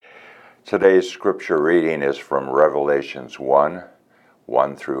Today's scripture reading is from Revelations 1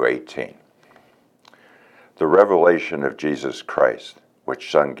 through 18. The revelation of Jesus Christ, which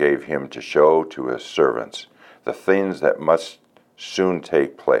Son gave him to show to his servants the things that must soon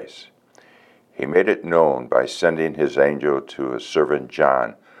take place. He made it known by sending his angel to his servant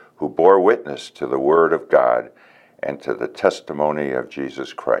John, who bore witness to the word of God and to the testimony of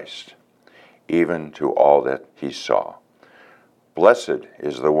Jesus Christ, even to all that he saw. Blessed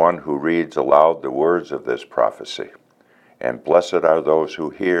is the one who reads aloud the words of this prophecy, and blessed are those who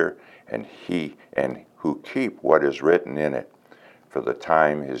hear and who keep what is written in it, for the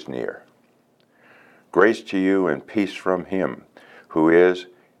time is near. Grace to you and peace from him who is,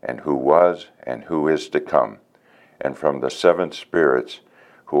 and who was, and who is to come, and from the seven spirits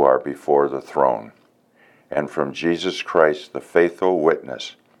who are before the throne, and from Jesus Christ, the faithful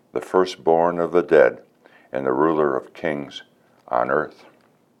witness, the firstborn of the dead, and the ruler of kings on earth.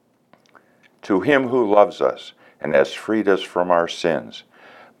 To him who loves us and has freed us from our sins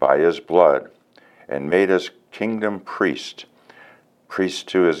by his blood and made us kingdom priest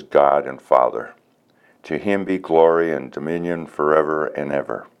to his God and Father. To him be glory and dominion forever and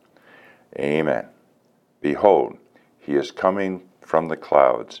ever. Amen. Behold, he is coming from the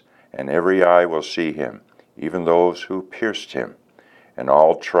clouds, and every eye will see him, even those who pierced him, and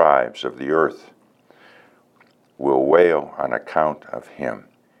all tribes of the earth will wail on account of him.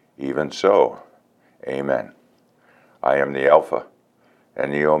 Even so, amen. I am the Alpha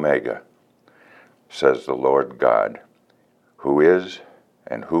and the Omega, says the Lord God, who is,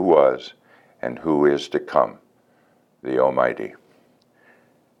 and who was, and who is to come, the Almighty.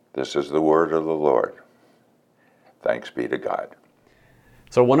 This is the word of the Lord. Thanks be to God.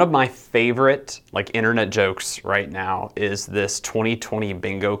 So one of my favorite internet jokes right now is this 2020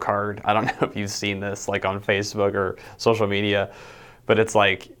 bingo card. I don't know if you've seen this on Facebook or social media, but it's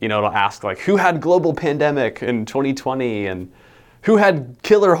it'll ask who had global pandemic in 2020 and who had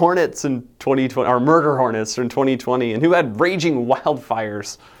killer hornets in 2020 or murder hornets in 2020 and who had raging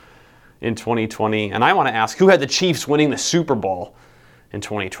wildfires in 2020. And I want to ask who had the Chiefs winning the Super Bowl in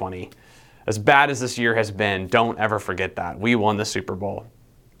 2020. As bad as this year has been, don't ever forget that. We won the Super Bowl.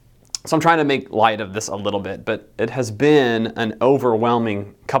 So I'm trying to make light of this a little bit, but it has been an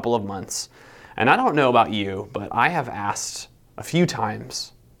overwhelming couple of months. And I don't know about you, but I have asked a few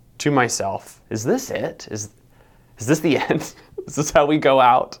times to myself, is this it? Is this the end? Is this how we go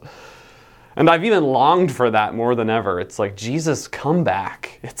out? And I've even longed for that more than ever. It's like, Jesus, come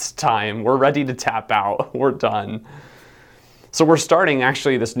back. It's time. We're ready to tap out. We're done. So we're starting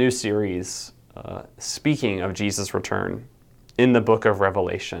actually this new series, speaking of Jesus' return in the book of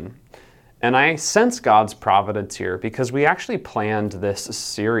Revelation. And I sense God's providence here because we actually planned this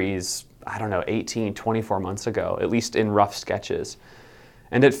series, 18, 24 months ago, at least in rough sketches.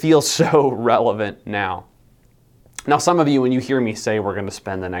 And it feels so relevant now. Now, some of you, when you hear me say we're going to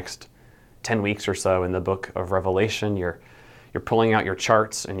spend the next 10 weeks or so in the book of Revelation, you're pulling out your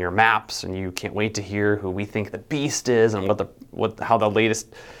charts and your maps, and you can't wait to hear who we think the beast is and how the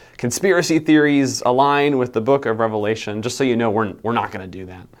latest conspiracy theories align with the book of Revelation. Just so you know, we're not going to do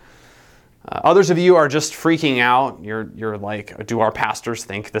that. Others of you are just freaking out. You're like, do our pastors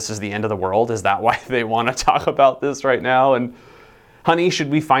think this is the end of the world? Is that why they want to talk about this right now? And honey, should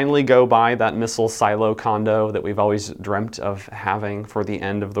we finally go buy that missile silo condo that we've always dreamt of having for the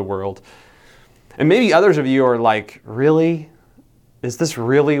end of the world? And maybe others of you are like, really? Is this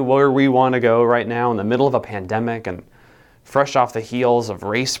really where we want to go right now in the middle of a pandemic and fresh off the heels of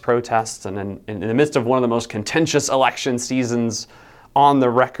race protests and in the midst of one of the most contentious election seasons on the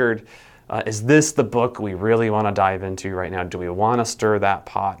record? Is this the book we really want to dive into right now? Do we want to stir that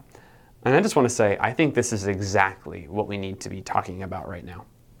pot? And I just want to say, I think this is exactly what we need to be talking about right now.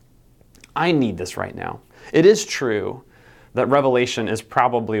 I need this right now. It is true that Revelation is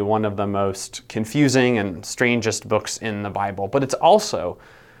probably one of the most confusing and strangest books in the Bible, but it's also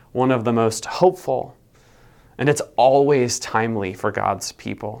one of the most hopeful, and it's always timely for God's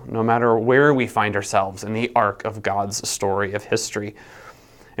people, no matter where we find ourselves in the arc of God's story of history.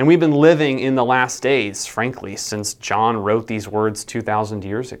 And we've been living in the last days, frankly, since John wrote these words 2,000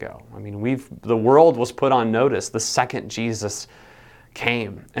 years ago. I mean, the world was put on notice the second Jesus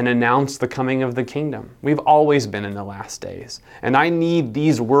came and announced the coming of the kingdom. We've always been in the last days. And I need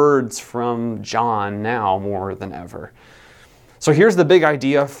these words from John now more than ever. So here's the big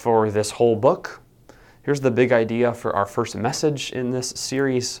idea for this whole book. Here's the big idea for our first message in this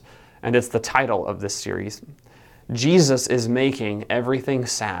series, and it's the title of this series. Jesus is making everything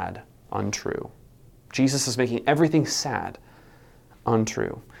sad untrue. Jesus is making everything sad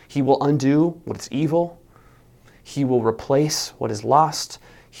untrue. He will undo what is evil. He will replace what is lost.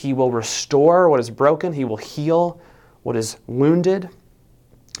 He will restore what is broken. He will heal what is wounded.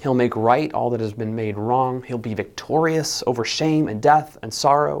 He'll make right all that has been made wrong. He'll be victorious over shame and death and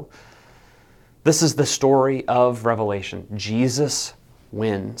sorrow. This is the story of Revelation. Jesus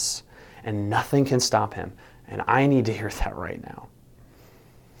wins, and nothing can stop him. And I need to hear that right now.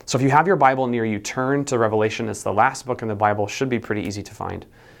 So if you have your Bible near you, turn to Revelation. It's the last book in the Bible. Should be pretty easy to find.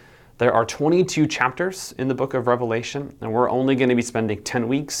 There are 22 chapters in the book of Revelation, and we're only going to be spending 10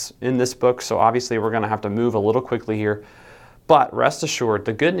 weeks in this book, so obviously we're going to have to move a little quickly here. But rest assured,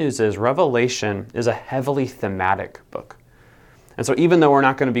 the good news is Revelation is a heavily thematic book. And so even though we're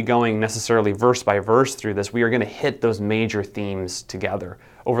not going to be going necessarily verse by verse through this, we are going to hit those major themes together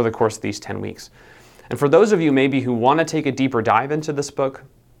over the course of these 10 weeks. And for those of you maybe who want to take a deeper dive into this book,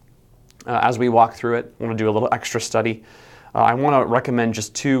 as we walk through it, want to do a little extra study, I want to recommend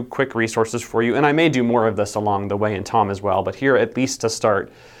just 2 quick resources for you. And I may do more of this along the way in Tom as well, but here at least to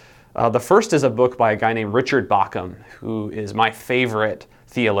start. The first is a book by a guy named Richard Bauckham, who is my favorite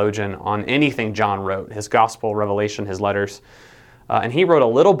theologian on anything John wrote, his gospel, Revelation, his letters. And he wrote a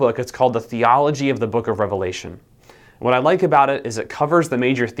little book. It's called The Theology of the Book of Revelation. What I like about it is it covers the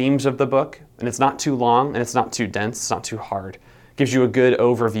major themes of the book, and it's not too long, and it's not too dense, it's not too hard. It gives you a good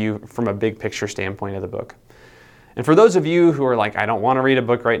overview from a big picture standpoint of the book. And for those of you who are like, I don't want to read a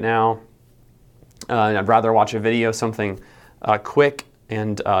book right now, and I'd rather watch a video, something quick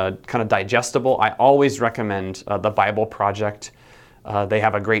and kind of digestible, I always recommend the Bible Project. They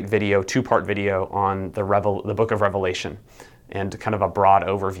have a great video, 2-part video on the book of Revelation and kind of a broad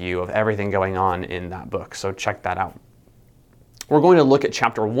overview of everything going on in that book. So check that out. We're going to look at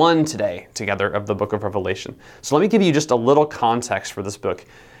chapter 1 today together of the book of Revelation. So let me give you just a little context for this book.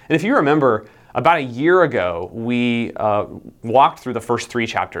 And if you remember, about a year ago, we walked through the first 3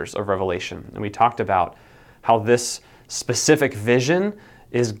 chapters of Revelation, and we talked about how this specific vision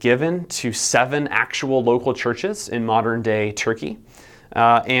is given to 7 actual local churches in modern-day Turkey.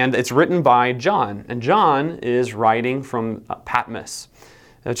 And it's written by John. And John is writing from Patmos,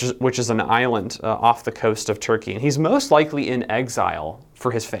 which is an island off the coast of Turkey. And he's most likely in exile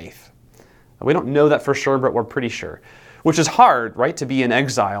for his faith. We don't know that for sure, but we're pretty sure. Which is hard, right, to be in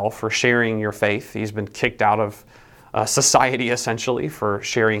exile for sharing your faith. He's been kicked out of society, essentially, for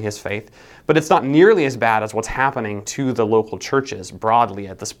sharing his faith. But it's not nearly as bad as what's happening to the local churches broadly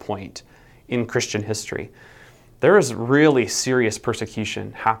at this point in Christian history. There is really serious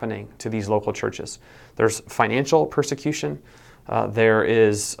persecution happening to these local churches. There's financial persecution. There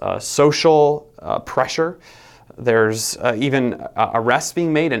is social pressure. There's even arrests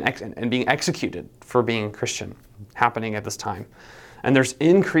being made and being executed for being Christian happening at this time. And there's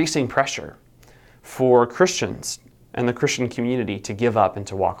increasing pressure for Christians and the Christian community to give up and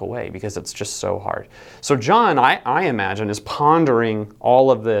to walk away because it's just so hard. So John, I imagine, is pondering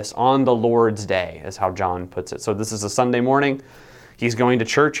all of this on the Lord's day, is how John puts it. So this is a Sunday morning. He's going to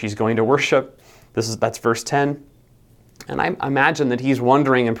church. He's going to worship. That's verse 10. And I imagine that he's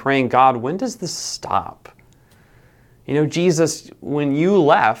wondering and praying, God, when does this stop? You know, Jesus, when you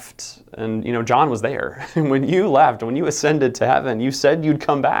left, and you know, John was there, when you left, when you ascended to heaven, you said you'd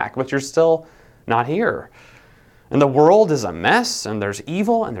come back, but you're still not here. And the world is a mess, and there's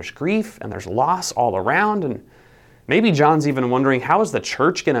evil, and there's grief, and there's loss all around. And maybe John's even wondering, how is the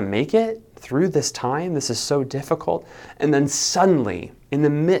church going to make it through this time? This is so difficult. And then suddenly, in the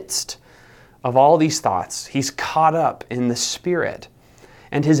midst of all these thoughts, he's caught up in the Spirit,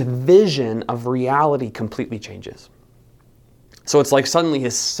 and his vision of reality completely changes. So it's like suddenly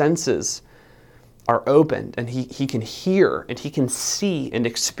his senses are opened, and he can hear, and he can see and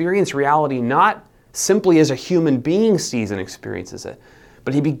experience reality not simply as a human being sees and experiences it,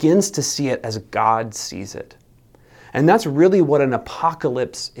 but he begins to see it as God sees it. And that's really what an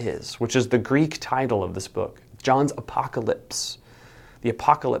apocalypse is, which is the Greek title of this book, John's Apocalypse, the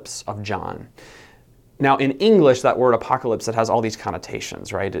Apocalypse of John. Now, in English, that word apocalypse, it has all these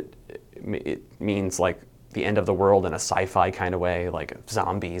connotations, right? It means like the end of the world in a sci-fi kind of way, like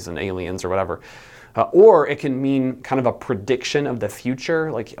zombies and aliens or whatever. Or it can mean kind of a prediction of the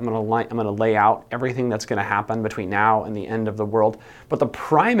future, like I'm going to lay out everything that's going to happen between now and the end of the world. But the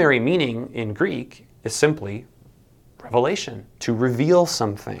primary meaning in Greek is simply revelation, to reveal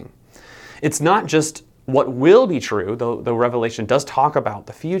something. It's not just what will be true, though Revelation does talk about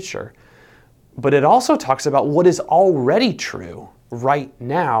the future, but it also talks about what is already true right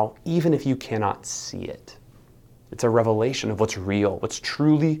now, even if you cannot see it. It's a revelation of what's real, what's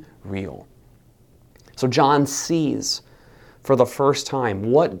truly real. So John sees for the first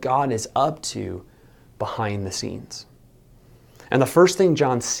time what God is up to behind the scenes. And the first thing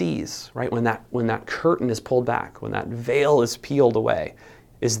John sees, right, when that curtain is pulled back, when that veil is peeled away,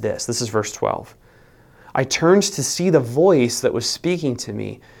 is this. This is verse 12. I turned to see the voice that was speaking to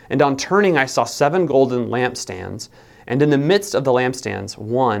me, and on turning I saw 7 golden lampstands, and in the midst of the lampstands,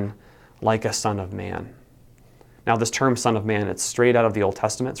 one like a son of man. Now this term son of man, it's straight out of the Old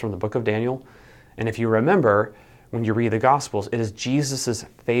Testament. It's from the book of Daniel. And if you remember, when you read the Gospels, it is Jesus'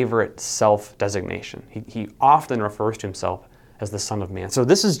 favorite self-designation. He often refers to himself as the Son of Man. So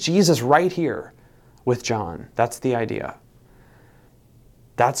this is Jesus right here with John. That's the idea.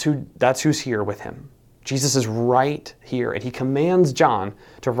 That's who's here with him. Jesus is right here, and he commands John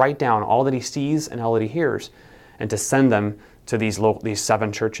to write down all that he sees and all that he hears, and to send them to these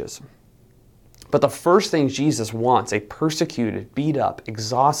 7 churches. But the first thing Jesus wants, a persecuted, beat up,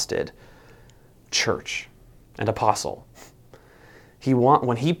 exhausted church and apostle.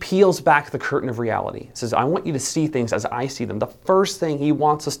 When he peels back the curtain of reality, says, I want you to see things as I see them. The first thing he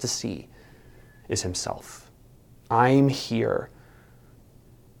wants us to see is himself. I'm here.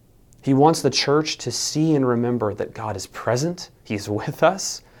 He wants the church to see and remember that God is present. He's with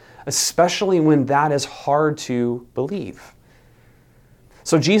us, especially when that is hard to believe.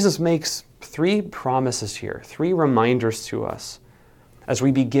 So Jesus makes 3 promises here, 3 reminders to us as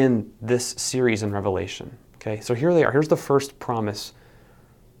we begin this series in Revelation. Okay, so here they are. Here's the first promise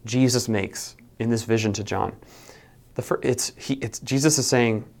Jesus makes in this vision to John. Jesus is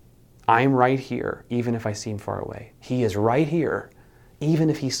saying, I'm right here, even if I seem far away. He is right here, even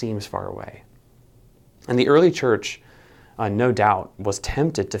if he seems far away. And the early church, no doubt, was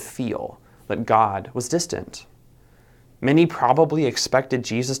tempted to feel that God was distant. Many probably expected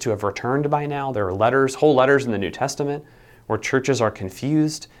Jesus to have returned by now. There are whole letters in the New Testament where churches are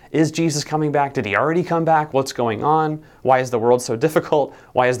confused. Is Jesus coming back? Did he already come back? What's going on? Why is the world so difficult?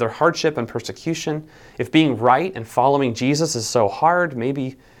 Why is there hardship and persecution? If being right and following Jesus is so hard,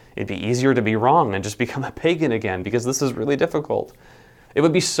 maybe it'd be easier to be wrong and just become a pagan again, because this is really difficult. It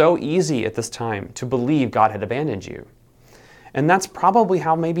would be so easy at this time to believe God had abandoned you. And that's probably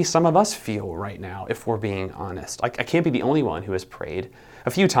how maybe some of us feel right now, if we're being honest. I can't be the only one who has prayed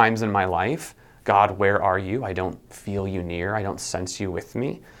a few times in my life, God, where are you? I don't feel you near. I don't sense you with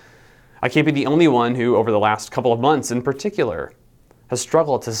me. I can't be the only one who, over the last couple of months in particular, has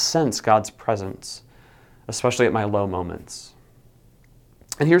struggled to sense God's presence, especially at my low moments.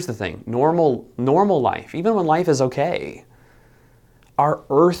 And here's the thing, normal life, even when life is okay, our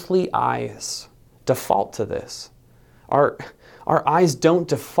earthly eyes default to this. Our eyes don't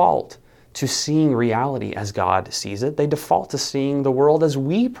default to seeing reality as God sees it. They default to seeing the world as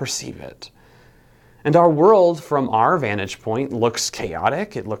we perceive it. And our world, from our vantage point, looks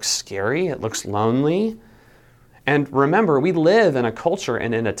chaotic, it looks scary, it looks lonely. And remember, we live in a culture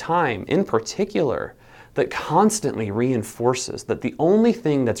and in a time, in particular, that constantly reinforces that the only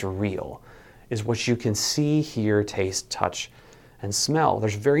thing that's real is what you can see, hear, taste, touch, and smell.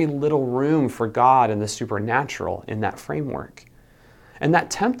 There's very little room for God and the supernatural in that framework. And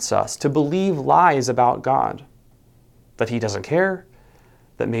that tempts us to believe lies about God. That he doesn't care,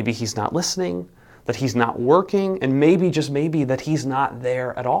 that maybe he's not listening, that he's not working, and maybe, just maybe, that he's not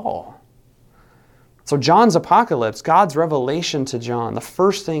there at all. So John's apocalypse, God's revelation to John, the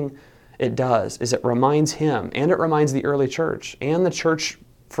first thing it does is it reminds him, and it reminds the early church, and the church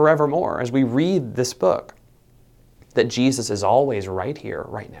forevermore, as we read this book, that Jesus is always right here,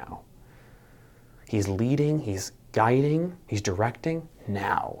 right now. He's leading, he's guiding, he's directing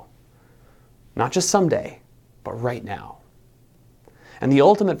now. Not just someday, but right now. And the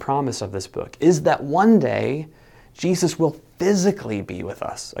ultimate promise of this book is that one day Jesus will physically be with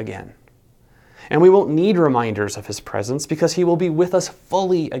us again. And we won't need reminders of his presence because he will be with us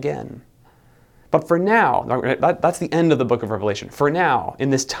fully again. But for now, that's the end of the book of Revelation. For now, in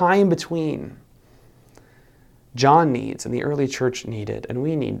this time between, John needs, and the early church needed, and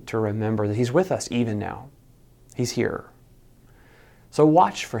we need to remember that he's with us even now. He's here. So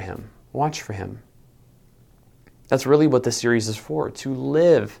watch for him. Watch for him. That's really what this series is for, to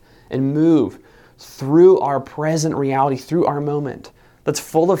live and move through our present reality, through our moment that's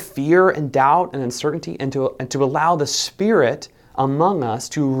full of fear and doubt and uncertainty, and to allow the Spirit among us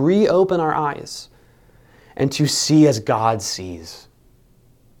to reopen our eyes and to see as God sees.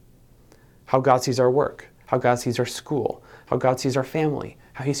 How God sees our work, how God sees our school, how God sees our family,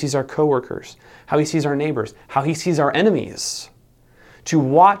 how he sees our coworkers, how he sees our neighbors, how he sees our enemies. To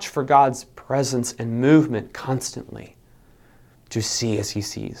watch for God's presence and movement constantly, to see as he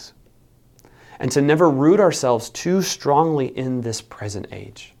sees. And to never root ourselves too strongly in this present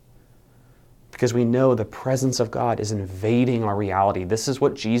age. Because we know the presence of God is invading our reality. This is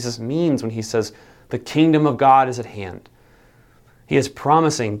what Jesus means when he says, the kingdom of God is at hand. He is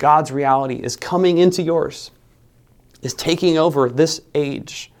promising God's reality is coming into yours. is taking over this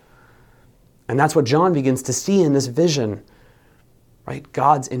age. And that's what John begins to see in this vision, right?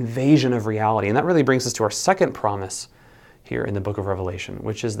 God's invasion of reality. And that really brings us to our second promise here in the book of Revelation,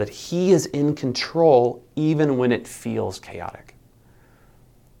 which is that he is in control even when it feels chaotic.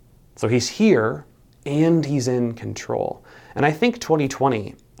 So he's here and he's in control. And I think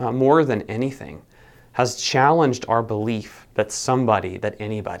 2020, more than anything, has challenged our belief that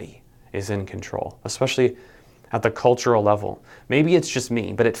anybody is in control, especially at the cultural level. Maybe it's just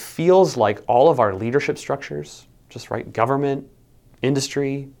me, but it feels like all of our leadership structures, just right, government,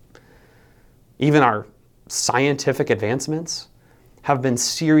 industry, even our scientific advancements have been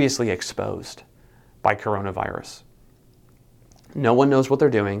seriously exposed by coronavirus. No one knows what they're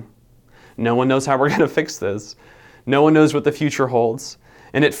doing. No one knows how we're going to fix this. No one knows what the future holds.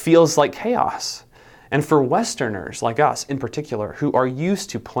 And it feels like chaos. And for Westerners like us in particular, who are used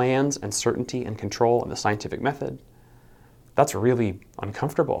to plans and certainty and control and the scientific method, that's really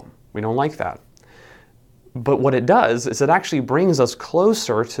uncomfortable. We don't like that. But what it does is it actually brings us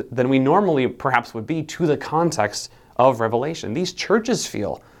closer than we normally perhaps would be to the context of Revelation. These churches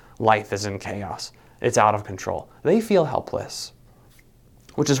feel life is in chaos. It's out of control. They feel helpless.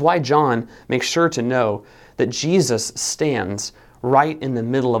 Which is why John makes sure to know that Jesus stands right in the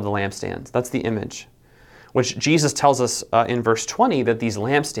middle of the lampstands. That's the image. Which Jesus tells us in verse 20 that these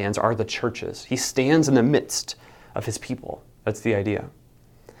lampstands are the churches. He stands in the midst of his people. That's the idea.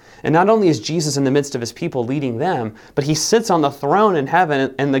 And not only is Jesus in the midst of his people leading them, but he sits on the throne in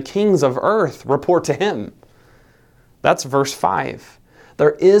heaven and the kings of earth report to him. That's verse 5.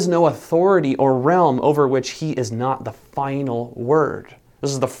 There is no authority or realm over which he is not the final word.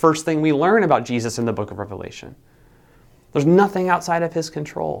 This is the first thing we learn about Jesus in the book of Revelation. There's nothing outside of his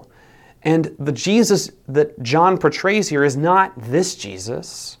control. And the Jesus that John portrays here is not this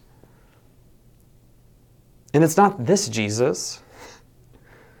Jesus. And it's not this Jesus.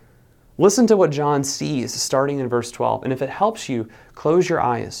 Listen to what John sees starting in verse 12. And if it helps you, close your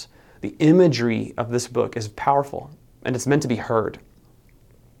eyes. The imagery of this book is powerful and it's meant to be heard.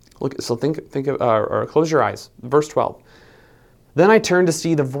 Look, so close your eyes. Verse 12. Then I turned to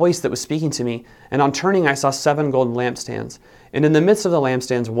see the voice that was speaking to me, and on turning I saw 7 golden lampstands. And in the midst of the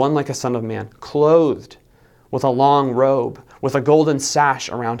lampstands, one like a son of man, clothed with a long robe, with a golden sash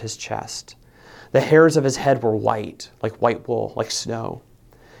around his chest. The hairs of his head were white, like white wool, like snow.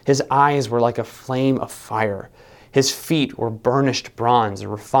 His eyes were like a flame of fire. His feet were burnished bronze,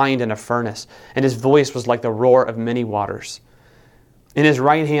 refined in a furnace, and his voice was like the roar of many waters. In his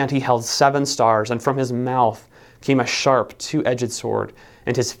right hand he held 7 stars, and from his mouth came a sharp, 2-edged sword,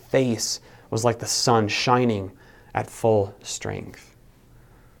 and his face was like the sun shining at full strength.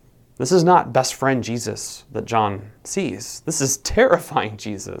 This is not best friend Jesus that John sees. This is terrifying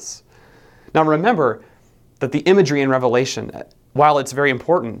Jesus. Now remember that the imagery in Revelation, while it's very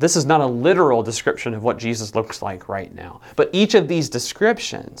important, this is not a literal description of what Jesus looks like right now. But each of these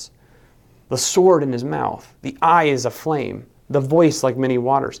descriptions, the sword in his mouth, the eye is a flame, the voice like many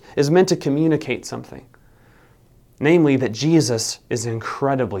waters, is meant to communicate something. Namely, that Jesus is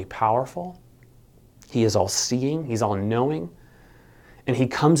incredibly powerful. He is all-seeing. He's all-knowing. And he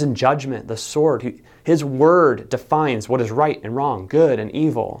comes in judgment, the sword. His word defines what is right and wrong, good and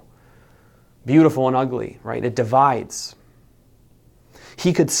evil, beautiful and ugly, right? It divides.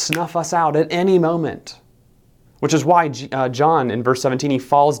 He could snuff us out at any moment, which is why John, in verse 17, he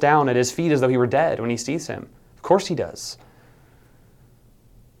falls down at his feet as though he were dead when he sees him. Of course he does.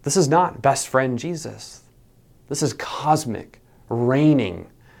 This is not best friend Jesus. This is cosmic, reigning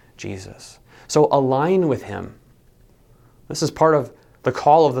Jesus. So align with him. This is part of the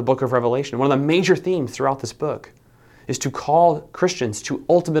call of the book of Revelation. One of the major themes throughout this book is to call Christians to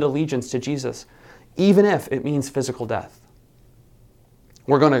ultimate allegiance to Jesus, even if it means physical death.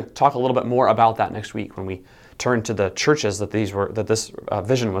 We're going to talk a little bit more about that next week when we turn to the churches that this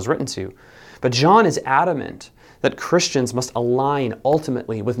vision was written to. But John is adamant that Christians must align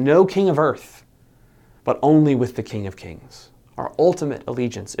ultimately with no king of earth, but only with the King of Kings. Our ultimate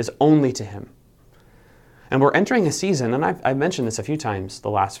allegiance is only to him. And we're entering a season, and I've mentioned this a few times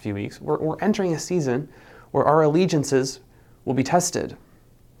the last few weeks, we're entering a season where our allegiances will be tested.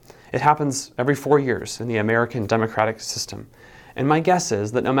 It happens every 4 years in the American democratic system. And my guess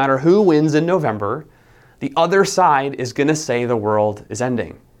is that no matter who wins in November, the other side is going to say the world is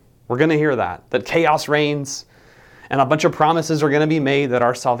ending. We're going to hear that chaos reigns, and a bunch of promises are going to be made that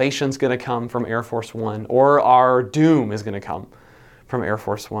our salvation's going to come from Air Force One, or our doom is going to come from Air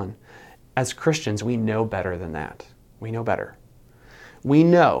Force One. As Christians, we know better than that. We know better. We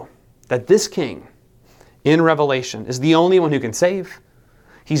know that this king in Revelation is the only one who can save.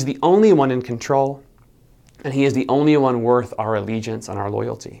 He's the only one in control. And he is the only one worth our allegiance and our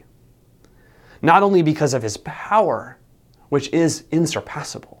loyalty. Not only because of his power, which is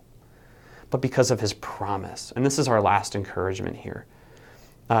insurpassable, but because of his promise. And this is our last encouragement here.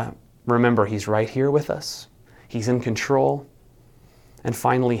 Remember, he's right here with us. He's in control. And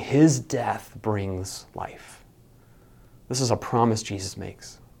finally, his death brings life. This is a promise Jesus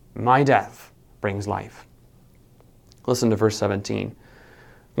makes. My death brings life. Listen to verse 17.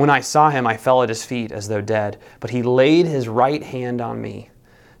 When I saw him, I fell at his feet as though dead, but he laid his right hand on me,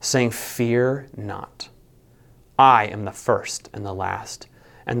 saying, "Fear not. I am the first and the last,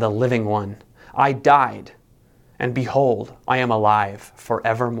 and the living one. I died, and behold, I am alive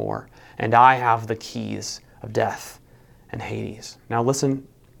forevermore, and I have the keys of death and Hades." Now listen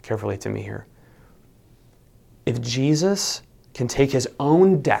carefully to me here. If Jesus can take his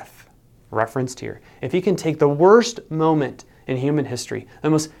own death, referenced here, if he can take the worst moment in human history, the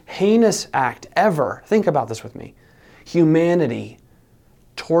most heinous act ever, think about this with me, humanity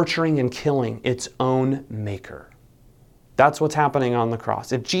torturing and killing its own maker. That's what's happening on the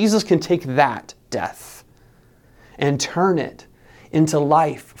cross. If Jesus can take that death and turn it into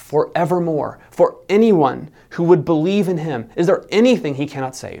life forevermore for anyone who would believe in him, is there anything he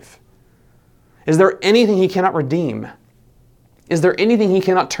cannot save? Is there anything he cannot redeem? Is there anything he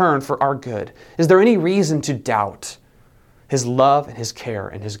cannot turn for our good? Is there any reason to doubt his love and his care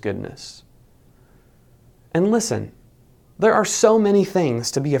and his goodness? And listen, there are so many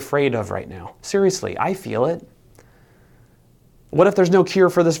things to be afraid of right now. Seriously, I feel it. What if there's no cure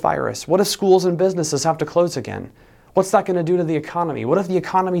for this virus? What if schools and businesses have to close again? What's that going to do to the economy? What if the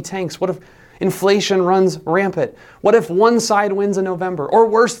economy tanks? What if inflation runs rampant? What if one side wins in November? Or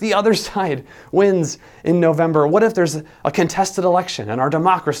worse, the other side wins in November? What if there's a contested election and our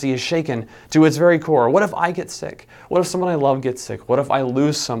democracy is shaken to its very core? What if I get sick? What if someone I love gets sick? What if I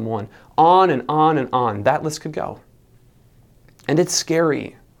lose someone? On and on and on. That list could go. And it's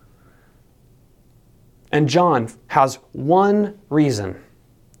scary. And John has one reason,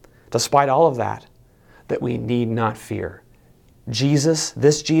 despite all of that we need not fear.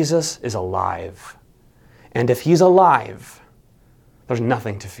 This Jesus is alive. And if he's alive, there's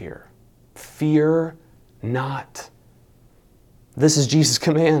nothing to fear. Fear not. This is Jesus'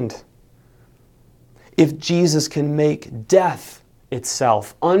 command. If Jesus can make death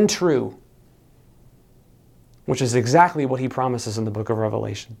itself untrue, which is exactly what he promises in the book of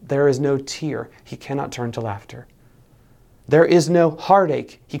Revelation, there is no tear he cannot turn to laughter. There is no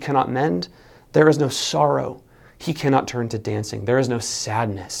heartache he cannot mend. There is no sorrow he cannot turn to dancing. There is no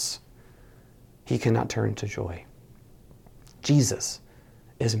sadness he cannot turn to joy. Jesus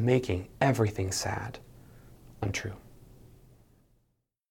is making everything sad untrue.